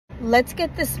let's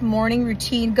get this morning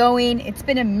routine going. It's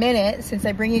been a minute since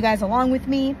I bring you guys along with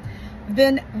me. I've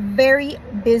been very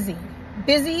busy.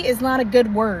 Busy is not a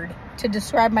good word to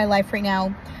describe my life right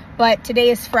now, but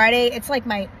today is Friday. It's like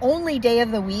my only day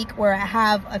of the week where I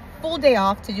have a full day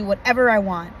off to do whatever I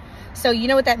want. So you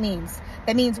know what that means.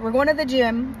 That means we're going to the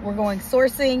gym, we're going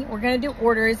sourcing, we're going to do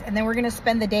orders, and then we're going to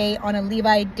spend the day on a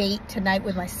Levi date tonight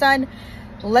with my son.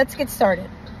 Let's get started.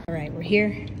 All right, we're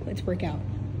here. Let's work out.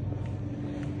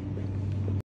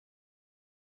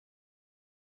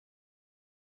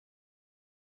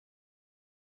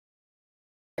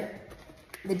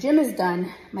 The gym is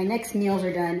done. My next meals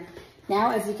are done. Now,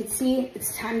 as you can see,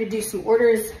 it's time to do some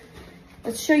orders.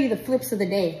 Let's show you the flips of the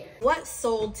day. What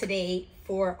sold today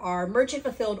for our merchant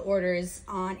fulfilled orders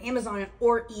on Amazon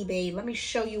or eBay? Let me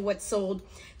show you what sold.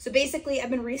 So basically, I've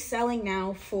been reselling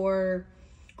now for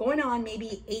going on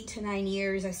maybe 8 to 9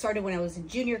 years. I started when I was in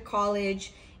junior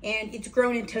college, and it's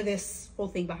grown into this whole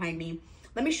thing behind me.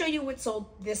 Let me show you what sold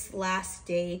this last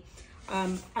day.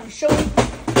 I'm showing...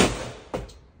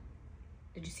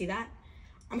 Did you see that?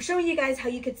 I'm showing you guys how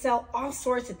you could sell all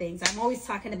sorts of things. I'm always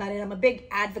talking about it. I'm a big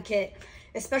advocate,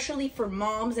 especially for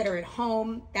moms that are at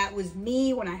home. That was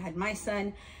me when I had my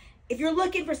son. If you're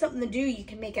looking for something to do, you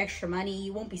can make extra money.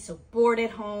 You won't be so bored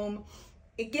at home.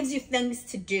 It gives you things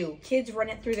to do. Kids run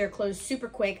it through their clothes super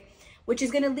quick, which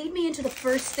is going to lead me into the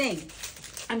first thing.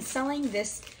 I'm selling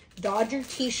this Dodger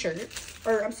t-shirt,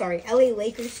 or I'm sorry, LA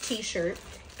Lakers t-shirt,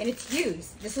 and it's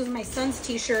used. This was my son's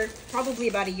t-shirt probably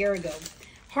about a year ago.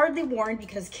 Hardly worn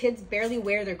because kids barely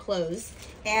wear their clothes,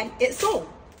 and it sold.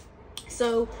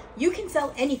 So you can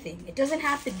sell anything. It doesn't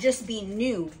have to just be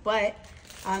new, but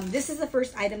this is the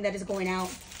first item that is going out.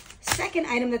 Second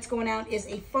item that's going out is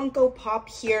a Funko Pop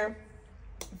here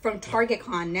from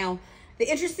TargetCon. Now,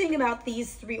 the interesting thing about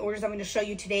these 3 orders I'm going to show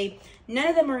you today, none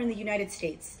of them are in the United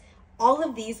States. All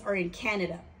of these are in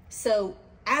Canada. So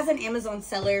as an Amazon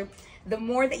seller, the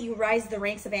more that you rise the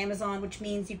ranks of Amazon, which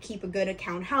means you keep a good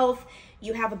account health,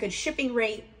 you have a good shipping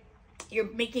rate,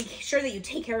 you're making sure that you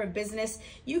take care of business,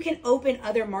 you can open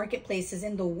other marketplaces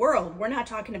in the world. We're not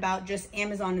talking about just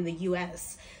Amazon in the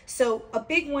US. So a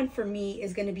big one for me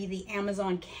is going to be the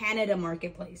Amazon Canada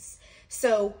marketplace.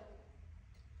 So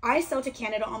I sell to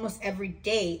Canada almost every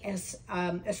day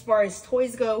as far as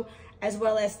toys go, as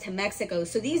well as to Mexico.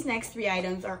 So these next 3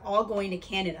 items are all going to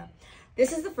Canada.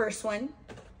 This is the first one,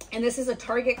 and this is a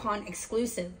TargetCon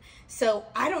exclusive. So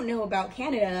I don't know about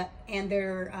Canada and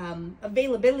their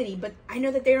availability, but I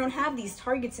know that they don't have these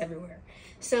Targets everywhere.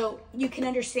 So you can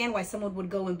understand why someone would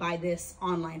go and buy this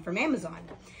online from Amazon.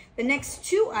 The next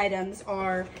 2 items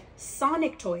are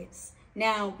Sonic toys.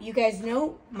 Now, you guys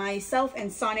know myself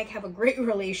and Sonic have a great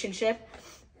relationship,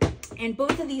 and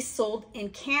both of these sold in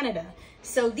Canada.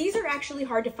 So these are actually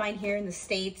hard to find here in the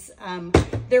States.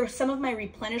 They're some of my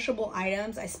replenishable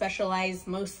items. I specialize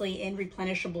mostly in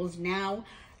replenishables now,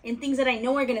 in things that I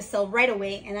know are gonna sell right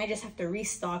away, and I just have to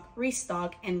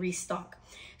restock, and restock.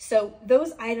 So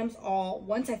those items all,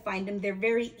 once I find them, they're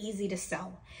very easy to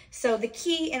sell. So the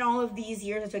key in all of these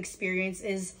years of experience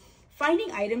is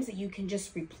finding items that you can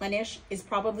just replenish is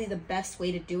probably the best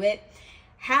way to do it.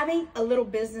 Having a little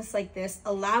business like this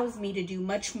allows me to do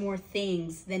much more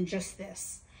things than just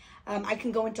this. I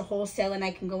can go into wholesale and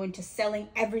I can go into selling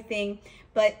everything,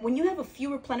 but when you have a few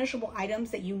replenishable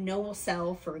items that you know will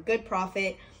sell for a good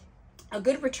profit, a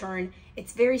good return,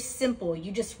 it's very simple.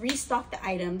 You just restock the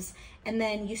items, and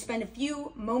then you spend a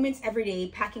few moments every day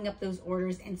packing up those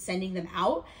orders and sending them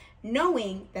out,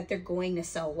 knowing that they're going to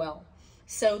sell well.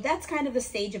 So that's kind of the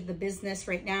stage of the business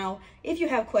right now. If you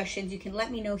have questions, you can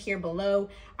let me know here below.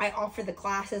 I offer the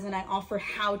classes and I offer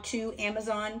how to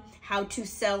Amazon, how to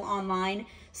sell online.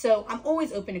 So I'm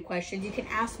always open to questions. You can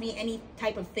ask me any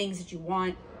type of things that you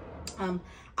want.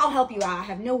 I'll help you out. I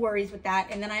have no worries with that.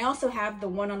 And then I also have the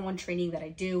one-on-one training that I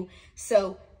do.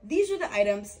 So these are the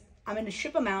items. I'm going to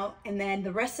ship them out, and then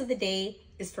the rest of the day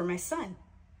is for my son.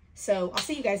 So I'll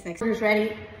see you guys next time. Order's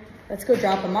ready. Let's go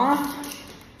drop them off.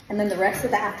 And then the rest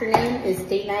of the afternoon is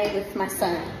date night with my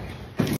son.